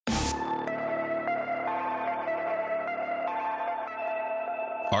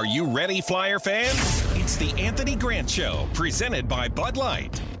Are you ready, Flyer fans? It's the Anthony Grant Show, presented by Bud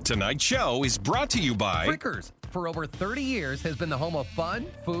Light. Tonight's show is brought to you by Frickers. For over 30 years has been the home of fun,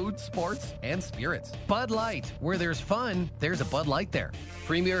 food, sports, and spirits. Bud Light. Where there's fun, there's a Bud Light there.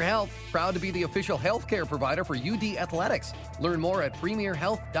 Premier Health. Proud to be the official healthcare provider for UD Athletics. Learn more at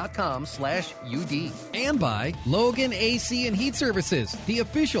premierhealth.com/UD. And by Logan AC and Heat Services, the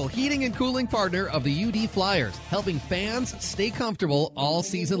official heating and cooling partner of the UD Flyers, helping fans stay comfortable all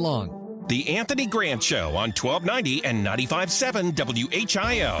season long. The Anthony Grant Show on 1290 and 95.7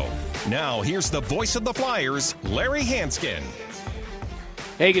 WHIO. Now, here's the voice of the Flyers, Larry Hanskin.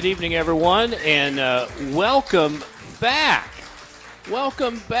 Hey, good evening, everyone, and welcome back.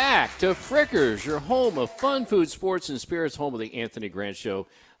 Welcome back to Frickers, your home of fun, food, sports, and spirits, home of the Anthony Grant Show.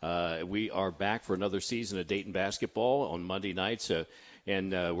 We are back for another season of Dayton basketball on Monday nights,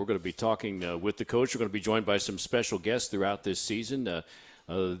 and we're going to be talking with the coach. We're going to be joined by some special guests throughout this season.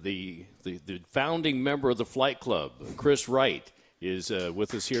 The founding member of the Flight Club, Chris Wright, is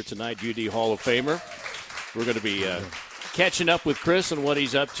with us here tonight, UD Hall of Famer. We're going to be catching up with Chris on what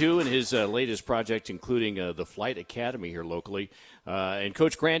he's up to and his latest project, including the Flight Academy here locally. And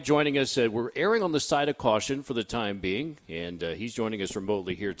Coach Grant joining us. We're erring on the side of caution for the time being, and he's joining us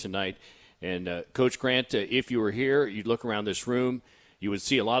remotely here tonight. And Coach Grant, if you were here, you'd look around this room, you would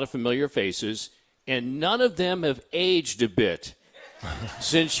see a lot of familiar faces, and none of them have aged a bit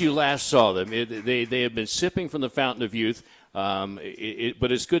since you last saw them. They have been sipping from the fountain of youth,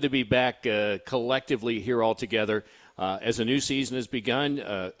 but it's good to be back collectively here all together as a new season has begun.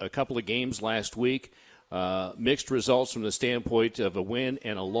 A couple of games last week, mixed results from the standpoint of a win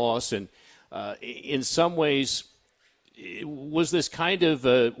and a loss, and in some ways, was this kind of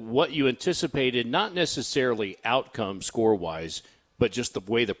what you anticipated, not necessarily outcome score-wise, but just the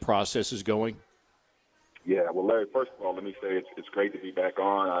way the process is going? Yeah, well, Larry, first of all, let me say it's great to be back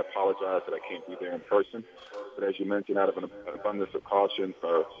on. I apologize that I can't be there in person. But as you mentioned, out of an abundance of caution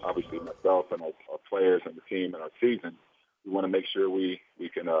for obviously myself and our players and the team and our season, we want to make sure we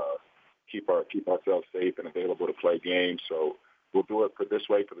can keep ourselves safe and available to play games. So we'll do it this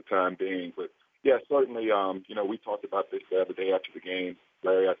way for the time being. But, yeah, certainly, we talked about this the other day after the game.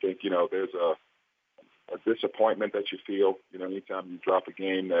 Larry, I think, there's a disappointment that you feel, anytime you drop a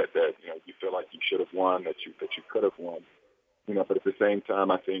game that you feel like you should have won, that you could have won. But at the same time,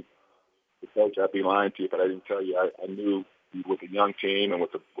 I think the coach, I'd be lying to you, but I didn't tell you. I knew with a young team and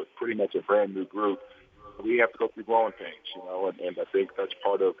with pretty much a brand new group, we have to go through growing pains, and I think that's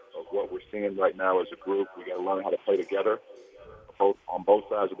part of what we're seeing right now as a group. We got to learn how to play together, on both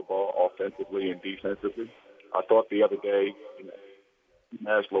sides of the ball, offensively and defensively. I thought the other day,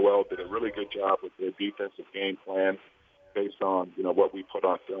 Mass Lowell did a really good job with their defensive game plan based on, what we put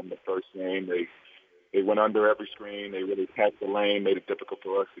on film the first game. They went under every screen. They really packed the lane, made it difficult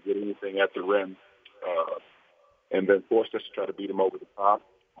for us to get anything at the rim, and then forced us to try to beat them over the top.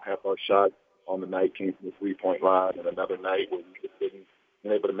 Half our shot on the night came from the three-point line, and another night where we just didn't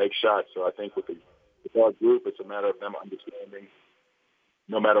able to make shots. So I think with our group, it's a matter of them understanding,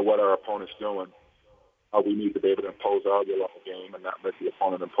 no matter what our opponent's doing, we need to be able to impose our will on the game and not let the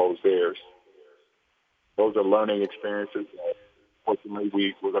opponent impose theirs. Those are learning experiences.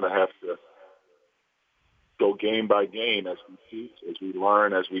 Fortunately, we're going to have to go game by game as we teach, as we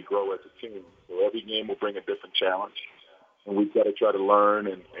learn, as we grow as a team. So every game will bring a different challenge, and we've got to try to learn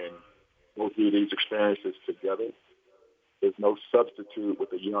and go through these experiences together. There's no substitute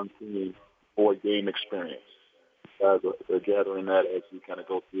with a young team for game experience. Guys are gathering that as we kind of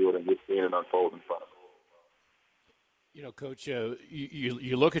go through it, and we're seeing it unfold in front of us. Coach,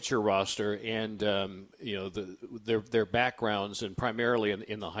 you look at your roster and, their backgrounds, and primarily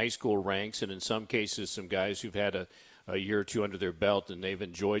in the high school ranks, and in some cases some guys who've had a year or two under their belt and they've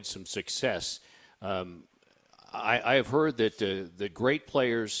enjoyed some success. I have heard that the great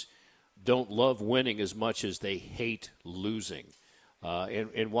players don't love winning as much as they hate losing.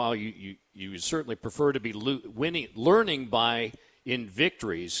 And while you certainly prefer to be learning in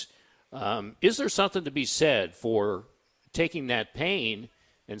victories, is there something to be said for taking that pain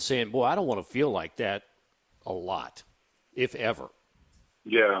and saying, boy, I don't want to feel like that a lot, if ever?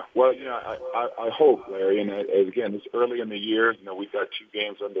 Yeah, well, I hope, Larry, and again, it's early in the year. We've got 2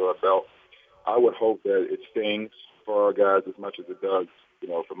 games under our belt. I would hope that it stings for our guys as much as it does,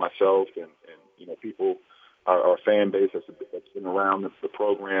 for myself and people, our fan base that's been around the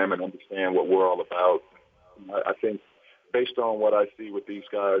program and understand what we're all about. I think based on what I see with these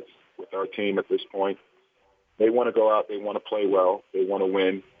guys, with our team at this point, they want to go out, they want to play well, they want to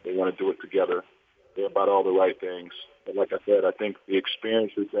win, they want to do it together. They're about all the right things. But like I said, I think the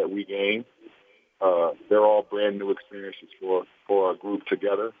experiences that we gain they're all brand new experiences for our group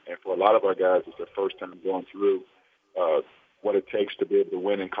together. And for a lot of our guys, it's their first time going through what it takes to be able to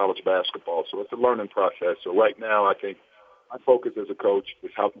win in college basketball. So it's a learning process. So right now, I think my focus as a coach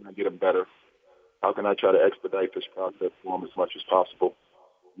is how can I get them better? How can I try to expedite this process for them as much as possible?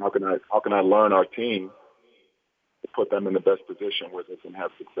 How can I learn our team to put them in the best position where they can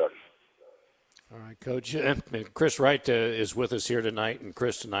have success? All right, Coach. Chris Wright is with us here tonight, and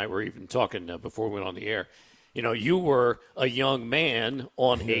Chris and I were even talking before we went on the air. You know, you were a young man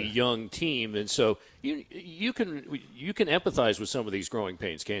on a young team, and so you can empathize with some of these growing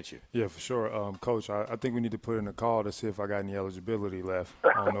pains, can't you? Yeah, for sure. Coach, I think we need to put in a call to see if I got any eligibility left.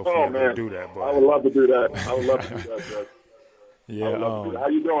 I don't know if oh, we ever do that. But I would love to do that. I would love to do that, Jeff. Yeah. How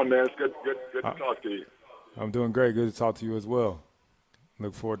you doing, man? It's good to talk to you. I'm doing great. Good to talk to you as well.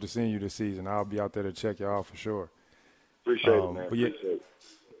 Look forward to seeing you this season. I'll be out there to check you out for sure. Appreciate it, man. Appreciate it.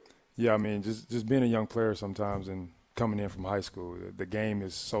 Yeah, I mean, just being a young player sometimes and coming in from high school, the game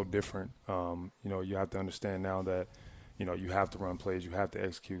is so different. You know, you have to understand now that, you know, you have to run plays, you have to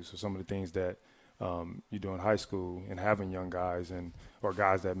execute. So some of the things that you do in high school and having young guys or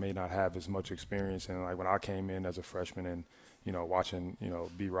guys that may not have as much experience. And like when I came in as a freshman and, you know, watching, you know,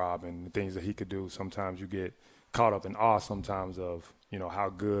 B-Rob and the things that he could do, sometimes you get caught up in awe sometimes of, you know, how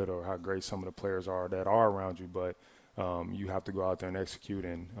good or how great some of the players are that are around you. But you have to go out there and execute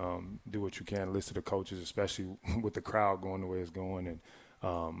and do what you can, listen to coaches, especially with the crowd going the way it's going.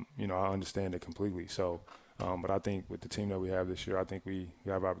 And, you know, I understand it completely. So, but I think with the team that we have this year, I think we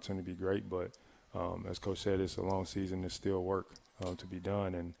have opportunity to be great. But as Coach said, it's a long season. There's still work to be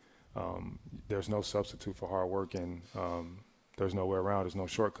done. And there's no substitute for hard work. And there's no way around. There's no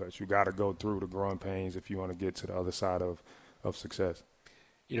shortcuts. You got to go through the growing pains if you want to get to the other side of success.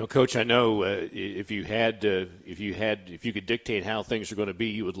 You know, Coach, I know if you could dictate how things are going to be,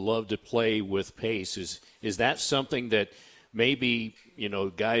 you would love to play with pace. Is that something that maybe, you know,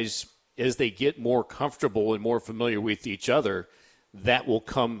 guys, as they get more comfortable and more familiar with each other, that will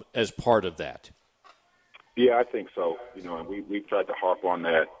come as part of that? Yeah, I think so. You know, and we've tried to harp on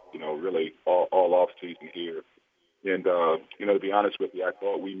that, you know, really all off season here. And, you know, to be honest with you, I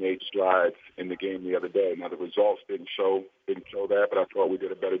thought we made strides in the game the other day. Now, the results didn't show that, but I thought we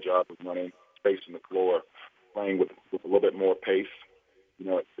did a better job of running, spacing the floor, playing with a little bit more pace. You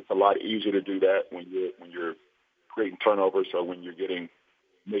know, it's a lot easier to do that when you're creating turnovers or when you're getting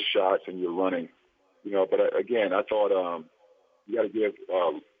missed shots and you're running. You know, but, again, I thought you got to give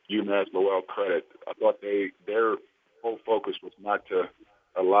UMass Lowell credit. I thought their whole focus was not to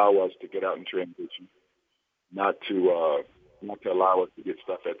allow us to get out in transition, not to allow us to get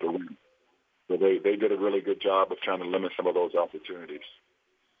stuff at the rim. So they did a really good job of trying to limit some of those opportunities.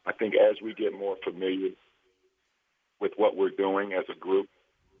 I think as we get more familiar with what we're doing as a group,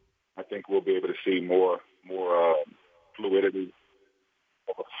 I think we'll be able to see more fluidity,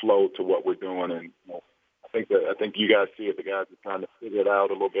 more flow to what we're doing. And you know, I think you guys see it. The guys are trying to figure it out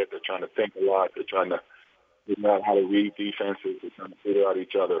a little bit. They're trying to think a lot. They're trying to figure out how to read defenses. They're trying to figure out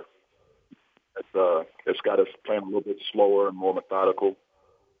each other. It's got us playing a little bit slower and more methodical.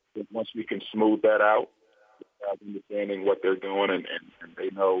 Once we can smooth that out, understanding what they're doing, and they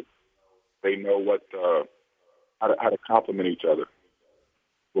know what how to complement each other,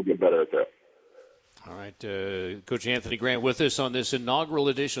 we'll get better at that. All right, Coach Anthony Grant with us on this inaugural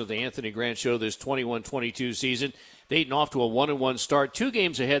edition of the Anthony Grant Show this 21-22 season. Dayton off to a 1-1 start. 2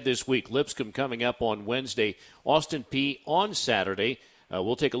 games ahead this week. Lipscomb coming up on Wednesday. Austin Peay on Saturday.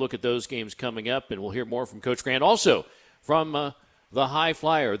 We'll take a look at those games coming up, and we'll hear more from Coach Grant. Also from the High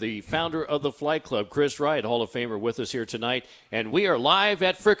Flyer, the founder of the Flight Club, Chris Wright, Hall of Famer, with us here tonight. And we are live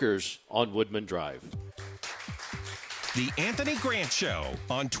at Frickers on Woodman Drive. The Anthony Grant Show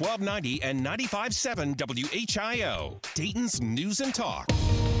on 1290 and 95.7 WHIO, Dayton's News and Talk.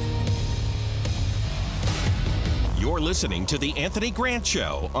 You're listening to The Anthony Grant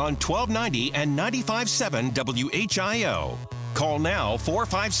Show on 1290 and 95.7 WHIO. Call now,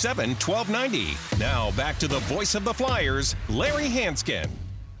 457-1290. Now back to the voice of the Flyers, Larry Hanskin.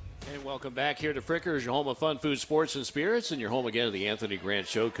 And welcome back here to Frickers, your home of fun, food, sports, and spirits, and your home again of the Anthony Grant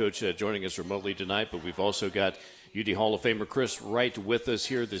Show. Coach joining us remotely tonight, but we've also got UD Hall of Famer Chris Wright with us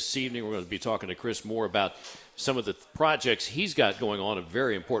here this evening. We're going to be talking to Chris more about some of the projects he's got going on, a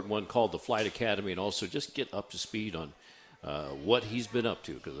very important one called the Flight Academy, and also just get up to speed on what he's been up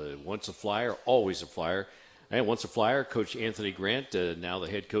to, because once a Flyer, always a Flyer. And once a Flyer, Coach Anthony Grant, now the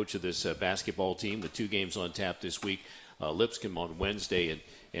head coach of this basketball team. The 2 games on tap this week, Lipscomb on Wednesday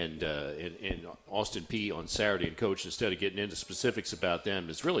and Austin Peay on Saturday. And, Coach, instead of getting into specifics about them,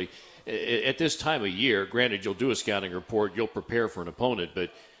 it's really, at this time of year, granted, you'll do a scouting report, you'll prepare for an opponent, but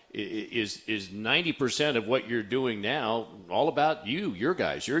is 90% of what you're doing now all about you, your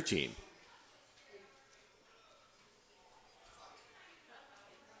guys, your team?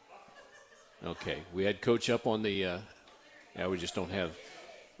 Okay, we had Coach up on the. We just don't have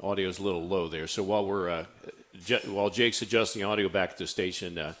audio's a little low there. So while Jake's adjusting audio back at the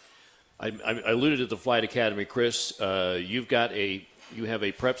station, I alluded to the Flight Academy, Chris. You have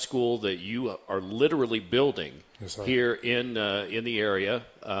a prep school that you are literally building here in the area,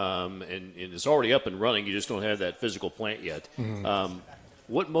 and it's already up and running. You just don't have that physical plant yet. Mm-hmm.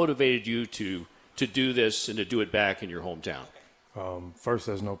 What motivated you to do this and to do it back in your hometown? First,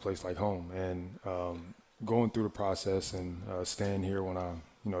 there's no place like home, and going through the process and staying here when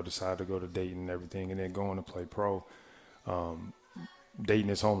I decided to go to Dayton and everything, and then going to play pro. Dayton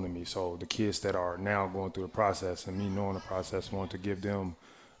is home to me, so the kids that are now going through the process and me knowing the process, want to give them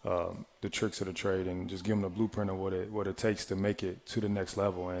the tricks of the trade and just give them the blueprint of what it takes to make it to the next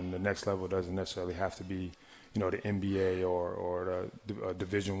level. And the next level doesn't necessarily have to be, the NBA or the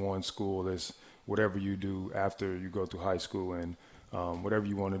Division I school. It's whatever you do after you go through high school and whatever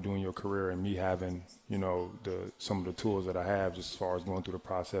you want to do in your career. And me having, some of the tools that I have just as far as going through the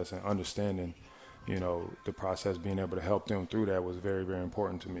process and understanding the process, being able to help them through that was very, very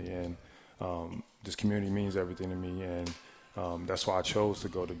important to me. And this community means everything to me. And that's why I chose to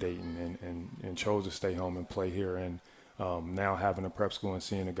go to Dayton and chose to stay home and play here. And now having a prep school and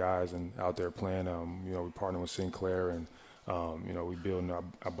seeing the guys and out there playing, we partnered with Sinclair and, we building.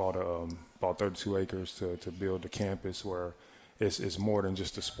 I bought 32 acres to build the campus where it's more than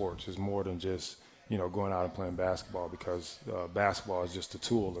just the sports. It's more than just going out and playing basketball, because basketball is just a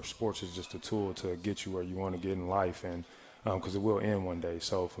tool, or sports is just a tool to get you where you want to get in life, and because it will end one day.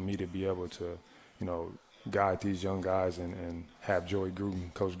 So for me to be able to, guide these young guys and have Joey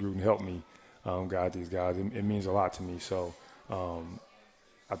Gruden, Coach Gruden, help me guide these guys, it means a lot to me. So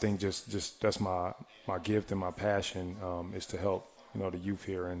I think just that's my gift and my passion is to help the youth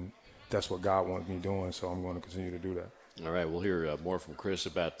here, and that's what God wants me doing. So I'm going to continue to do that. All right, we'll hear more from Chris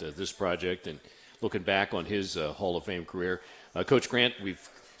about this project and looking back on his Hall of Fame career. Coach Grant,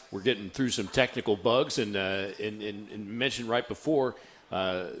 we're getting through some technical bugs, and mentioned right before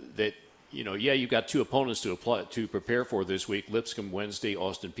that you've got two opponents to prepare for this week: Lipscomb Wednesday,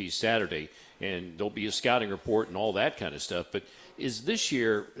 Austin Peay Saturday, and there'll be a scouting report and all that kind of stuff. But is this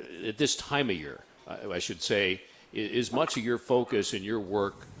year, at this time of year, I should say, is much of your focus and your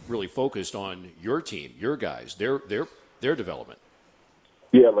work really focused on your team, your guys, their development?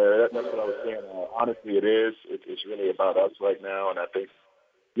 Yeah, Larry, that's what I was saying. Honestly, it is. It's really about us right now, and I think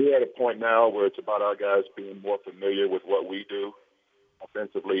we're at a point now where it's about our guys being more familiar with what we do,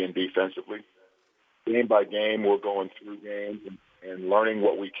 offensively and defensively. Game by game, we're going through games and learning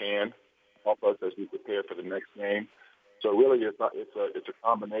what we can help us as we prepare for the next game. So really, it's a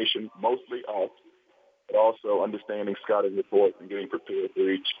combination, mostly us, but also understanding scouting reports and getting prepared for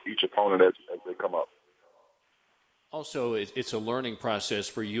each opponent as they come up. Also, it's a learning process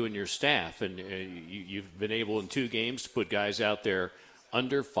for you and your staff, and you've been able in 2 games to put guys out there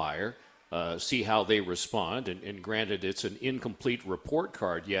under fire, see how they respond, and granted, it's an incomplete report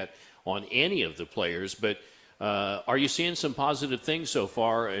card yet on any of the players, but are you seeing some positive things so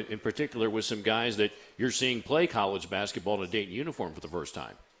far, in particular with some guys that you're seeing play college basketball in a Dayton uniform for the first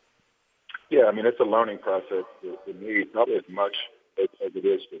time? Yeah, I mean, it's a learning process for me, probably as much as it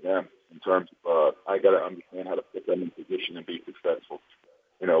is for them, in terms of I got to understand how to put them in position and be successful.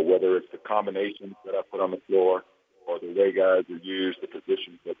 Whether it's the combinations that I put on the floor or the way guys are used, the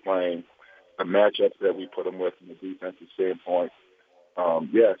positions they're playing, the matchups that we put them with from a defensive standpoint.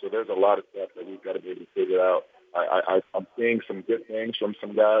 So there's a lot of stuff that we've got to be able to figure out. I'm seeing some good things from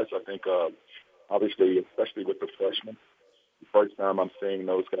some guys. I think, obviously, especially with the freshmen, the first time I'm seeing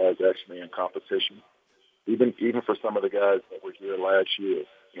those guys actually in competition. Even for some of the guys that were here last year,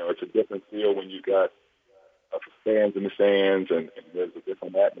 it's a different feel when you got fans in the stands, and there's a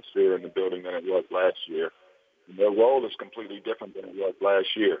different atmosphere in the building than it was last year. And their role is completely different than it was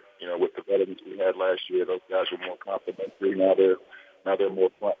last year. With the veterans we had last year, those guys were more complimentary. Now they're more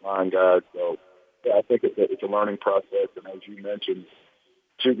frontline guys. So yeah, I think it's a learning process. And as you mentioned,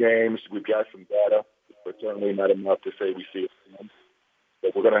 2 games, we've got some data, but certainly not enough to say we see it.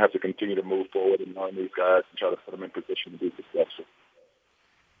 But we're going to have to continue to move forward and learn these guys and try to put them in position to be successful.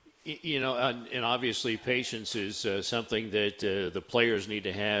 And obviously patience is something that the players need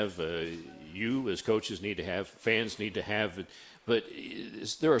to have, you as coaches need to have, fans need to have. But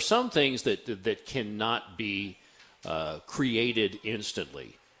there are some things that cannot be created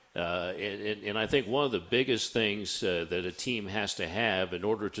instantly. And I think one of the biggest things that a team has to have in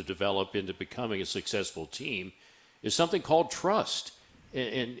order to develop into becoming a successful team is something called trust.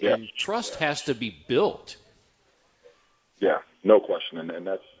 and trust has to be built. Yeah, no question, and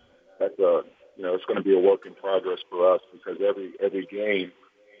that's it's going to be a work in progress for us because every game,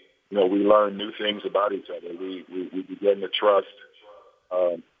 we learn new things about each other. We begin to trust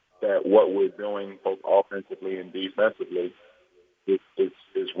that what we're doing, both offensively and defensively,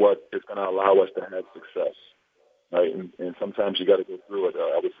 is what is going to allow us to have success, right? And sometimes you got to go through it.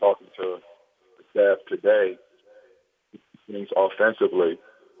 I was talking to the staff today. Things offensively,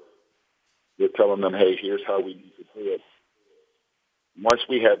 we're telling them, hey, here's how we need to do it. Once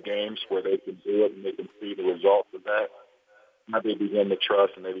we have games where they can do it and they can see the results of that, now they begin to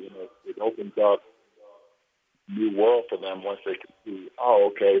trust and it opens up a new world for them once they can see,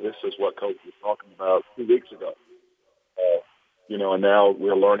 oh, okay, this is what Coach was talking about 2 weeks ago. And now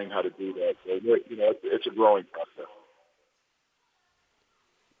we're learning how to do that. So, it's a growing process.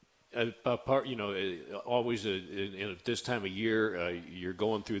 Always at this time of year, you're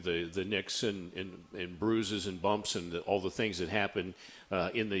going through the nicks and bruises and bumps and all the things that happen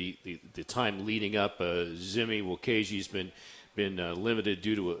in the time leading up. Zimi Wakaji's been limited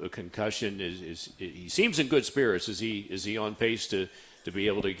due to a concussion. He seems in good spirits? Is he on pace to be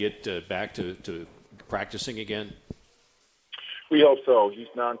able to get back to practicing again? We hope so. He's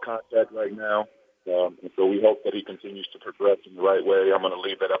non-contact right now. And so we hope that he continues to progress in the right way. I'm going to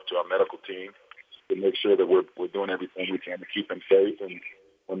leave that up to our medical team to make sure that we're doing everything we can to keep him safe. And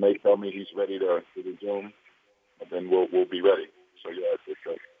when they tell me he's ready to resume, then we'll be ready. So,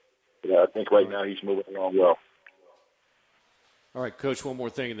 I think right now he's moving along well. All right, Coach, one more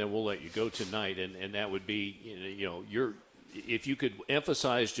thing, and then we'll let you go tonight. And that would be, if you could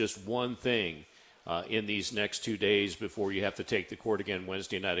emphasize just one thing in these next 2 days before you have to take the court again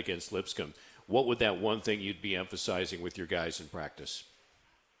Wednesday night against Lipscomb, what would that one thing you'd be emphasizing with your guys in practice?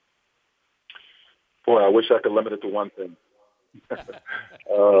 Boy, I wish I could limit it to one thing.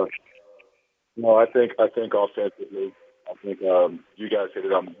 No, I think offensively, you guys hit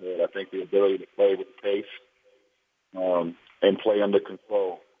it on the head. I think the ability to play with pace and play under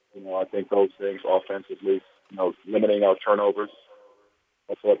control. I think those things offensively, limiting our turnovers,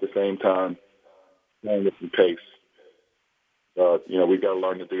 also at the same time playing with some pace. We've got to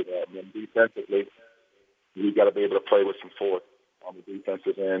learn to do that. And then defensively, we've got to be able to play with some force on the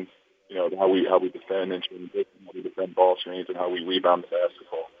defensive end. How we defend and how we defend ball screens and how we rebound the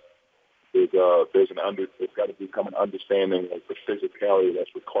basketball. There's got to become an understanding of the physicality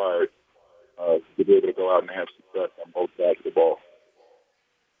that's required to be able to go out and have success on both sides of the ball.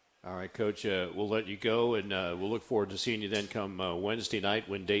 All right, Coach, we'll let you go, and we'll look forward to seeing you then come Wednesday night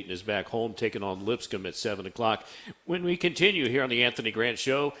when Dayton is back home, taking on Lipscomb at 7 o'clock. When we continue here on the Anthony Grant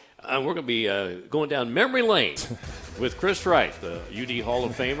Show, we're going to be going down memory lane with Chris Wright, the UD Hall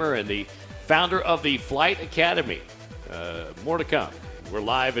of Famer and the founder of the Flight Academy. More to come. We're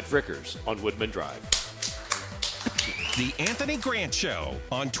live at Frickers on Woodman Drive. The Anthony Grant Show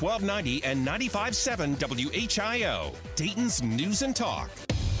on 1290 and 95.7 WHIO, Dayton's News and Talk.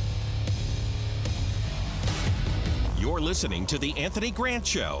 You're listening to The Anthony Grant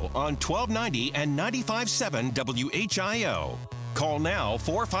Show on 1290 and 95.7 WHIO. Call now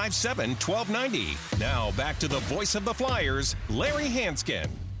 457-1290. Now back to the voice of the Flyers, Larry Hanskin. Hey,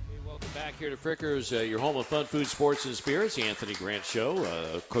 welcome back here to Frickers, your home of fun, food, sports, and spirits, the Anthony Grant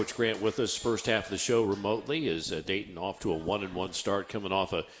Show. Coach Grant with us first half of the show remotely as Dayton off to a 1-1 start, coming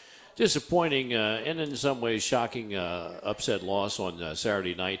off a disappointing and in some ways shocking upset loss on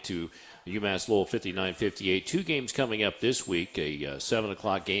Saturday night to UMass Lowell 59-58. 2 games coming up this week, a 7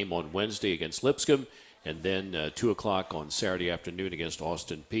 o'clock game on Wednesday against Lipscomb, and then 2 o'clock on Saturday afternoon against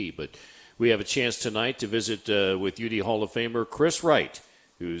Austin Peay. But we have a chance tonight to visit with UD Hall of Famer Chris Wright,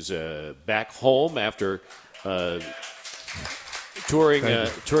 who's back home after touring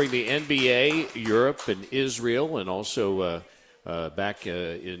the NBA, Europe, and Israel, and also back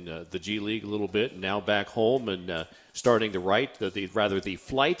in the G League a little bit, and now back home and starting to write the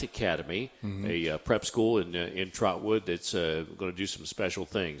Flight Academy, a prep school in Trotwood that's going to do some special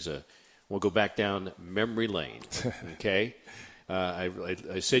things. We'll go back down memory lane, okay?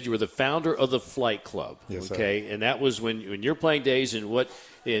 I said you were the founder of the Flight Club, yes, okay? Sir. And that was when your playing days and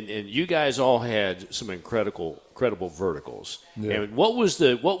you guys all had some incredible verticals. Yeah. And what was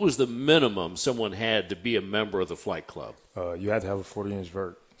the minimum someone had to be a member of the Flight Club? You had to have a 40-inch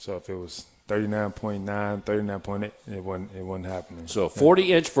vert. So if it was 39.9, 39.8, it wasn't happening. So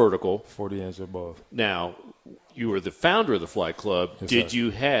 40-inch vertical. 40-inch above. Now, you were the founder of the Flight Club. Yes, Did sir.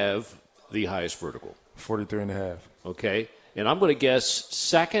 you have the highest vertical? 43.5. Okay. And I'm going to guess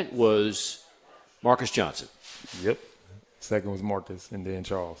second was Marcus Johnson. Yep. Second was Marcus, and then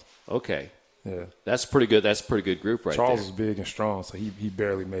Charles. Okay. Yeah. That's pretty good. That's a pretty good group right Charles there. was big and strong, so he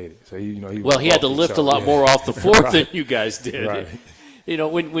barely made it. So he He had to lift a lot more off the floor Right. than you guys did. Right.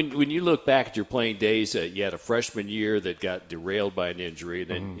 When you look back at your playing days, you had a freshman year that got derailed by an injury, and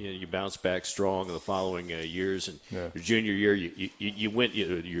then you bounced back strong in the following years. And your junior year, you went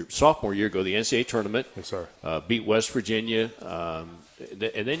your sophomore year, go to the NCAA tournament. Yes, sir. Beat West Virginia,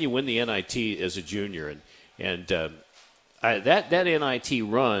 and then you win the NIT as a junior. And that NIT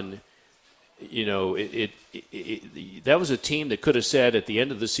run, that was a team that could have said at the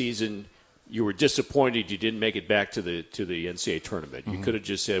end of the season, you were disappointed you didn't make it back to the NCAA tournament. You could have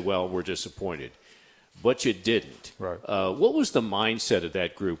just said, well, we're disappointed. But you didn't. Right. What was the mindset of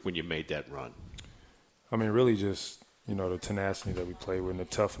that group when you made that run? I mean, really just, the tenacity that we played with and the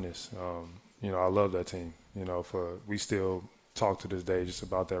toughness. I love that team. We still talk to this day just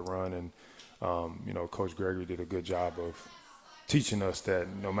about that run. And, Coach Gregory did a good job of teaching us that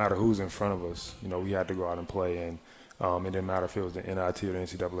no matter who's in front of us, we had to go out and play. And it didn't matter if it was the NIT or the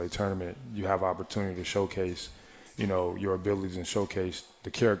NCAA tournament. You have opportunity to showcase, your abilities and showcase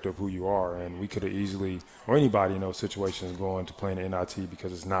the character of who you are. And we could have easily, or anybody in those situations, going to play in the NIT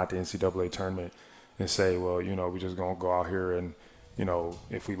because it's not the NCAA tournament and say, well, we're just going to go out here and,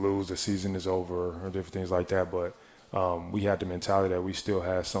 if we lose, the season is over or different things like that. But we had the mentality that we still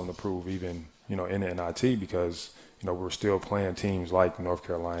had something to prove even, in the NIT because, we're still playing teams like North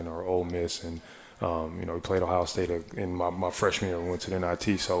Carolina or Ole Miss and, we played Ohio State in my freshman year. We went to the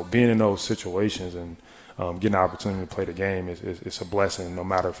NIT. So being in those situations and getting the opportunity to play the game is a blessing, no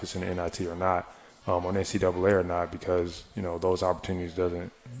matter if it's in the NIT or not, on NCAA or not, because those opportunities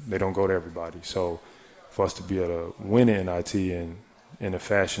they don't go to everybody. So for us to be able to win the NIT in the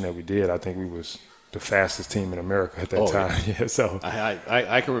fashion that we did, I think we was the fastest team in America at that time. Yeah. So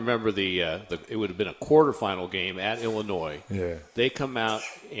I can remember it would have been a quarterfinal game at Illinois. Yeah. They come out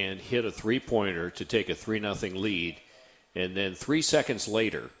and hit a 3-pointer to take a 3-0 lead, and then 3 seconds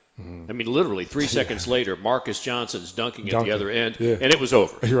later, I mean literally 3 seconds later, Marcus Johnson's dunking at the other end, and it was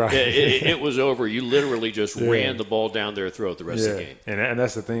over. Right. It was over. You literally just ran the ball down their throat the rest of the game. And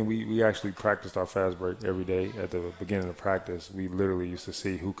that's the thing. We actually practiced our fast break every day at the beginning of practice. We literally used to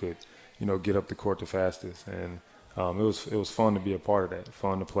see who could get up the court the fastest, and it was fun to be a part of that.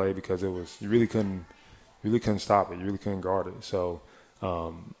 Fun to play because you really couldn't stop it. You really couldn't guard it. So,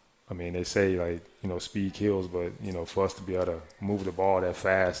 they say speed kills, but for us to be able to move the ball that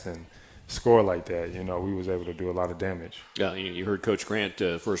fast and score like that, we was able to do a lot of damage. Yeah, you heard Coach Grant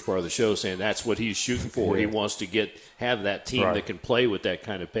first part of the show saying that's what he's shooting for. Yeah. He wants to have that team that can play with that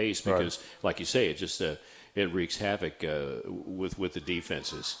kind of pace because, like you say, it just it wreaks havoc with the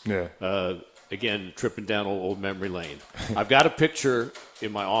defenses. Yeah. Again, tripping down old memory lane. I've got a picture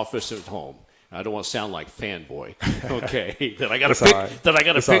in my office at home. I don't want to sound like fanboy, okay? that I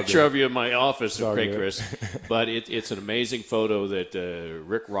got a picture of you in my office, okay, Chris. But it's an amazing photo that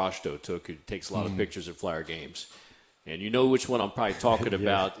Rick Rochto took. Who takes a lot of pictures at Flyer games, and you know which one I'm probably talking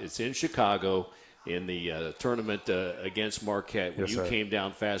about. It's in Chicago in the tournament against Marquette when you came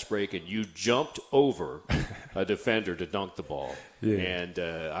down fast break and you jumped over a defender to dunk the ball. Yeah. And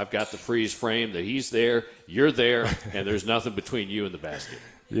I've got the freeze frame that he's there, you're there, and there's nothing between you and the basket.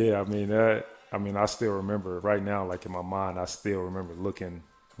 Yeah, I still remember right now, like in my mind, I still remember looking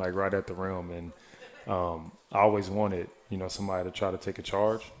like right at the rim, and I always wanted, somebody to try to take a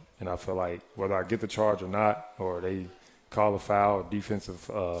charge, and I feel like whether I get the charge or not, or they call a foul,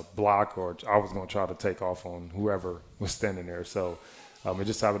 defensive block, or I was going to try to take off on whoever was standing there. So it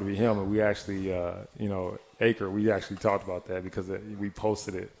just happened to be him, and we actually, Acre, we actually talked about that because we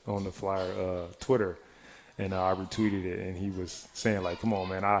posted it on the Flyer Twitter. And I retweeted it, and he was saying, like, come on,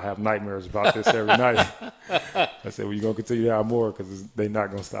 man, I have nightmares about this every night. I said, well, you're going to continue to have more because they're not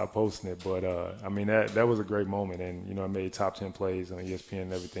going to stop posting it. But, that was a great moment. And, it made top 10 plays on ESPN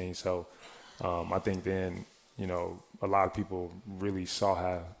and everything. So I think then, a lot of people really saw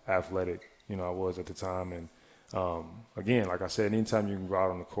how athletic, I was at the time. And, again, like I said, anytime you can go out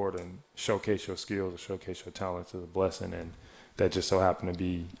on the court and showcase your skills or showcase your talents is a blessing. And that just so happened to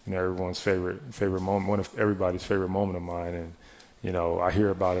be, everyone's favorite moment, one of everybody's favorite moment of mine. And, I hear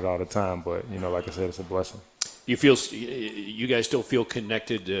about it all the time, but, like I said, it's a blessing. You guys still feel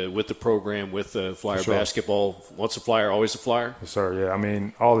connected with the program, with Flyer basketball? Once a Flyer, always a Flyer? Yes, sir. Yeah.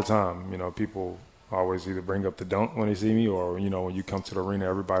 All the time, people always either bring up the dunk when they see me or, when you come to the arena,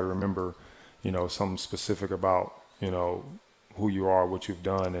 everybody remember, something specific about, who you are, what you've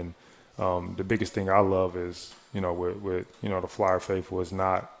done. And the biggest thing I love is, with the Flyer faithful is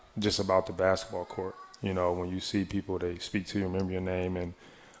not just about the basketball court. When you see people, they speak to you, remember your name, and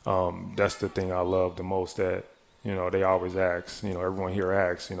that's the thing I love the most. That they always ask, everyone here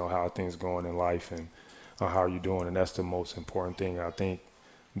asks, how are things going in life and how are you doing? And that's the most important thing. I think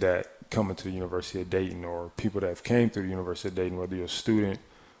that coming to the University of Dayton, or people that have came through the University of Dayton, whether you're a student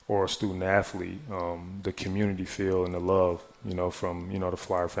or a student athlete, the community feel and the love, from, the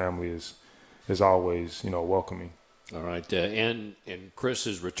Flyer family is always, welcoming. All right, and Chris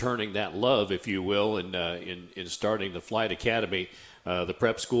is returning that love, if you will, in starting the Flight Academy, the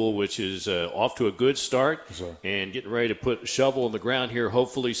prep school, which is off to a good start, yes, sir, and getting ready to put a shovel in the ground here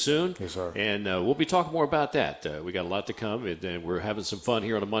hopefully soon. Yes, sir. And we'll be talking more about that. We got a lot to come, and we're having some fun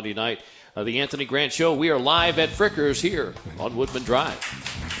here on a Monday night. The Anthony Grant Show. We are live at Frickers here on Woodman Drive.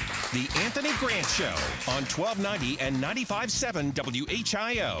 The Anthony Grant Show on 1290 and 95.7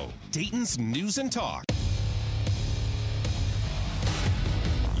 WHIO, Dayton's News and Talk.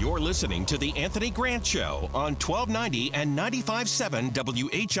 You're listening to The Anthony Grant Show on 1290 and 95.7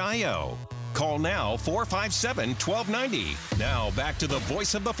 WHIO. Call now, 457-1290. Now back to the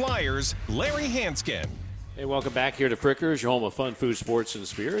voice of the Flyers, Larry Hanskin. Hey, welcome back here to Frickers, your home of fun, food, sports, and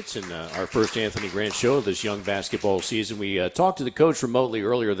spirits, and our first Anthony Grant Show of this young basketball season. We talked to the coach remotely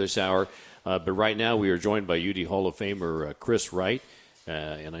earlier this hour, but right now we are joined by UD Hall of Famer Chris Wright,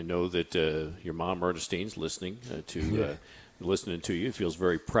 and I know that your mom, Ernestine's, listening to you. Feels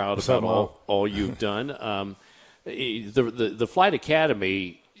very proud about all you've done. The Flight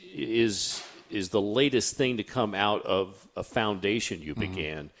Academy is the latest thing to come out of a foundation you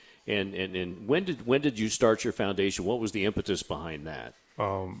began. And when did you start your foundation? What was the impetus behind that?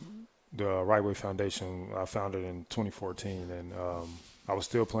 The Right Way Foundation, I founded in 2014, and I was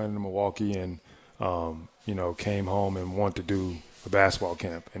still playing in Milwaukee, and came home and wanted to do a basketball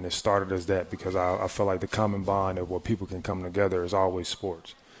camp. And it started as that because I felt like the common bond of where people can come together is always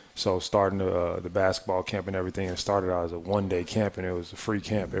sports. So starting the basketball camp and everything, it started out as a one-day camp, and it was a free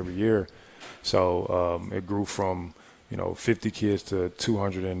camp every year. So it grew from 50 kids to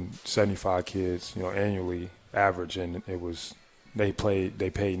 275 kids, annually average, and it was they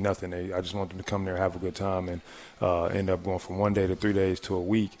paid nothing. I just wanted them to come there and have a good time, and end up going from 1 day to 3 days to a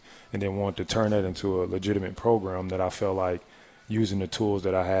week, and then wanted to turn that into a legitimate program that I felt like using the tools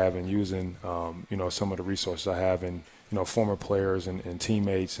that I have and using some of the resources I have, and former players and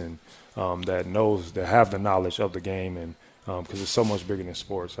teammates and that have the knowledge of the game, and because it's so much bigger than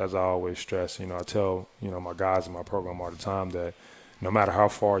sports. As I always stress, I tell my guys in my program all the time that no matter how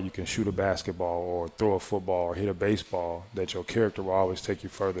far you can shoot a basketball or throw a football or hit a baseball, that your character will always take you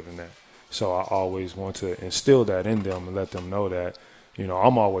further than that. So I always want to instill that in them and let them know that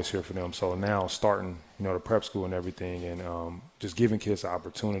I'm always here for them. So now starting the prep school and everything, and just giving kids the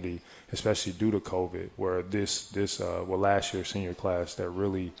opportunity, especially due to COVID, where last year's senior class that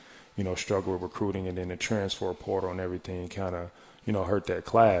really struggle with recruiting, and then the transfer portal and everything kind of, hurt that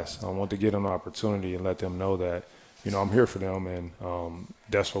class. I want to give them an opportunity and let them know that, I'm here for them, and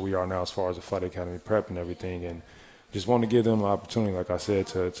that's where we are now as far as the Flight Academy prep and everything, and just want to give them an opportunity, like I said,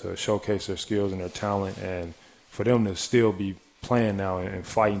 to showcase their skills and their talent, and for them to still be playing now and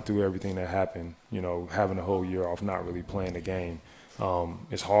fighting through everything that happened, having a whole year off, not really playing the game.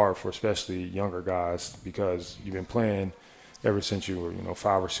 It's hard for especially younger guys because you've been playing ever since you were,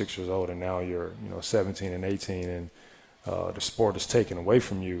 5 or 6 years old, and now you're, 17 and 18, and the sport is taken away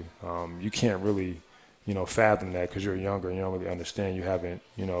from you. You can't really, fathom that because you're younger and you don't really understand. You haven't,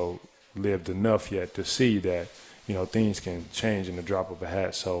 lived enough yet to see that, things can change in the drop of a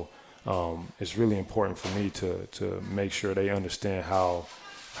hat. So it's really important for me to make sure they understand how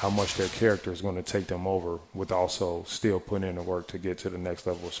much their character is going to take them over, with also still putting in the work to get to the next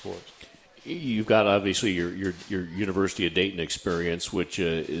level of sports. You've got obviously your University of Dayton experience, which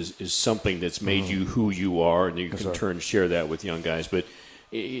is something that's made you who you are, and you can turn and share that with young guys. But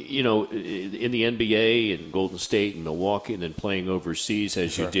in the NBA and Golden State and Milwaukee, and then playing overseas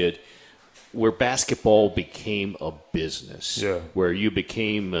as you did, where basketball became a business, where you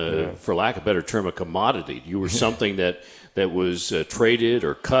became, for lack of a better term, a commodity. You were something that was traded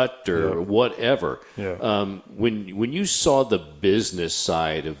or cut or whatever. When you saw the business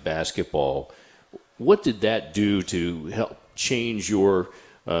side of basketball, what did that do to help change your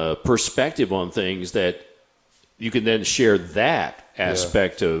perspective on things that you can then share that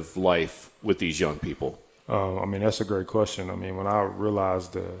aspect of life with these young people? That's a great question. When I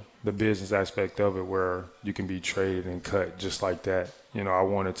realized the business aspect of it, where you can be traded and cut just like that, I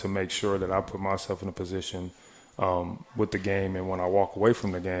wanted to make sure that I put myself in a position with the game, and when I walk away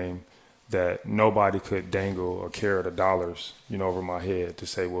from the game, that nobody could dangle a carrot of dollars, over my head to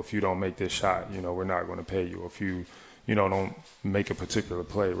say, well, if you don't make this shot, we're not going to pay you. If you, don't make a particular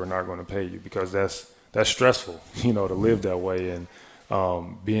play, we're not going to pay you, because that's stressful, to live that way. And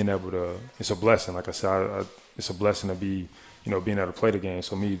being able to, it's a blessing. Like I said, it's a blessing to be, being able to play the game.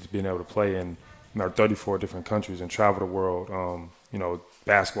 So me being able to play in 34 different countries and travel the world,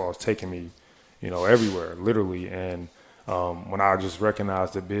 basketball has taken me, everywhere, literally. And when I just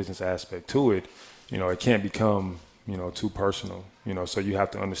recognize the business aspect to it, it can't become, too personal, so you have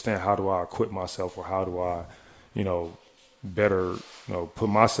to understand, how do I equip myself, or how do I, better, put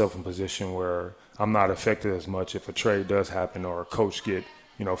myself in position where I'm not affected as much if a trade does happen or a coach get,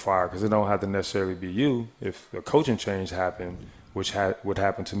 fired, because it don't have to necessarily be you. If a coaching change happened, which would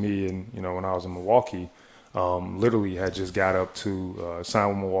happen to me, and when I was in Milwaukee, literally had just got up to sign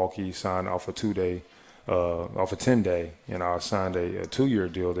with Milwaukee, signed off a 10-day, and I signed a 2-year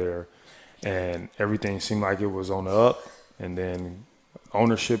deal there, and everything seemed like it was on the up, and then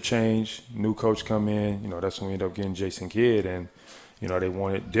ownership change, new coach come in, that's when we ended up getting Jason Kidd, and they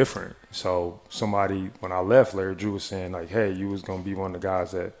wanted different. So somebody, when I left, Larry Drew was saying, like, hey, you was going to be one of the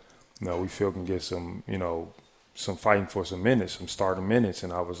guys that, we feel can get some, some fighting for some minutes, some starting minutes.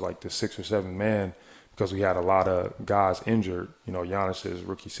 And I was like the 6th or 7th man, because we had a lot of guys injured, Giannis's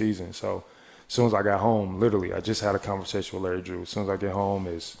rookie season. So as soon as I got home, literally, I just had a conversation with Larry Drew. As soon as I get home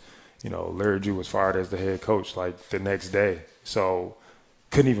Larry Drew was fired as the head coach like the next day. So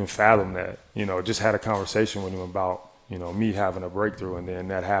couldn't even fathom that, just had a conversation with him about, me having a breakthrough, and then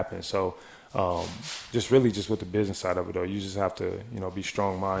that happened. So just with the business side of it, though, you just have to, be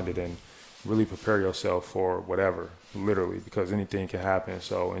strong-minded and really prepare yourself for whatever, literally, because anything can happen.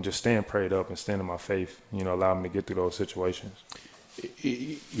 So, and just staying prayed up and staying in my faith, allow me to get through those situations.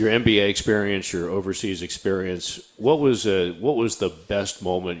 Your NBA experience, your overseas experience, what was the best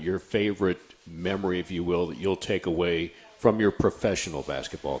moment, your favorite memory, if you will, that you'll take away from your professional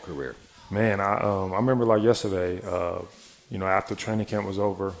basketball career? Man, I remember like yesterday, after training camp was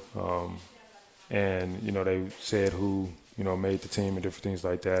over, and, they said who, made the team and different things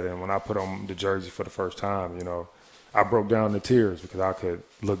like that. And when I put on the jersey for the first time, I broke down into tears, because I could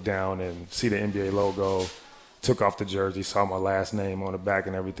look down and see the NBA logo, took off the jersey, saw my last name on the back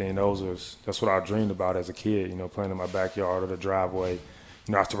and everything. That's what I dreamed about as a kid, playing in my backyard or the driveway.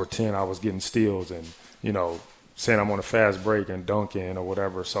 I have to pretend I was getting steals and, saying I'm on a fast break and dunking or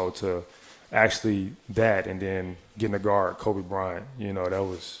whatever. So to actually that, and then getting a guard, Kobe Bryant,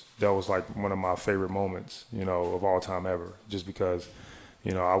 that was like one of my favorite moments, of all time ever, just because,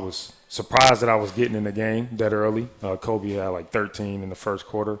 I was surprised that I was getting in the game that early. Kobe had like 13 in the first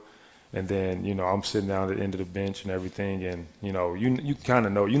quarter. And then, I'm sitting down at the end of the bench and everything. And, you kind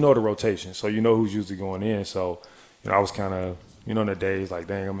of know the rotation. So who's usually going in. So, I was kind of, in the days like,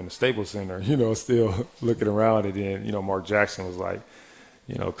 dang, I'm in the Staples Center, still looking around. And then, Mark Jackson was like,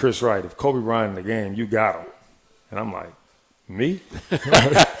 Chris Wright, if Kobe Bryant in the game, you got him. And I'm like, me?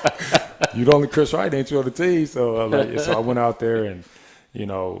 You the only Chris Wright, ain't you, on the team? So I went out there and,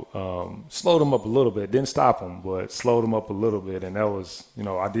 slowed him up a little bit. Didn't stop him, but slowed him up a little bit. And that was,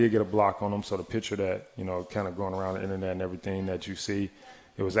 I did get a block on him. So the picture that, kind of going around the internet and everything that you see,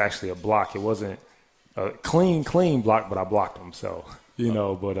 it was actually a block. It wasn't a clean block, but I blocked him. So,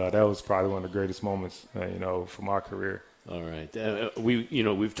 but that was probably one of the greatest moments, for my career. All right.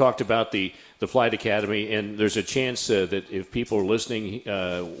 We've talked about the Flight Academy, and there's a chance that if people are listening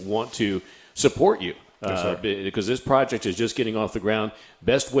want to support you, because this project is just getting off the ground,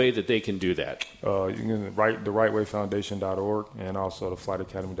 best way that they can do that? You can write therightwayfoundation.org and also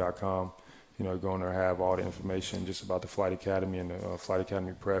theflightacademy.com. Go in there and have all the information just about the Flight Academy and the Flight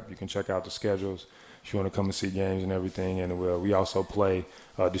Academy prep. You can check out the schedules if you want to come and see games and everything. And we also play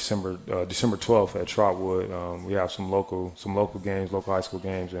December 12th at Trotwood. We have some local games, local high school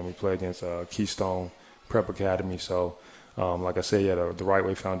games, and we play against Keystone Prep Academy. So, like I said,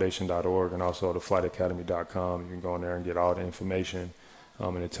 therightwayfoundation.org and also theflightacademy.com. You can go in there and get all the information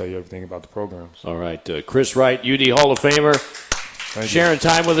and it'll tell you everything about the programs. All right. Chris Wright, UD Hall of Famer. Sharing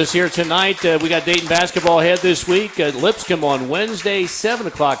time with us here tonight. We got Dayton basketball ahead this week. Lipscomb on Wednesday, 7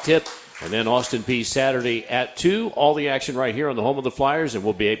 o'clock tip. And then Austin Peay Saturday at 2. All the action right here on the home of the Flyers. And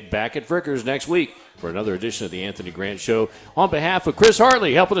we'll be back at Frickers next week for another edition of the Anthony Grant Show. On behalf of Chris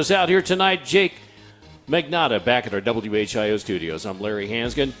Hartley helping us out here tonight, Jake Magnotta back at our WHIO studios. I'm Larry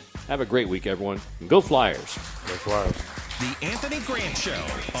Hansgen. Have a great week, everyone. And go Flyers. Go Flyers. The Anthony Grant Show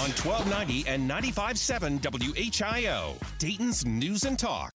on 1290 and 95.7 WHIO. Dayton's News and Talk.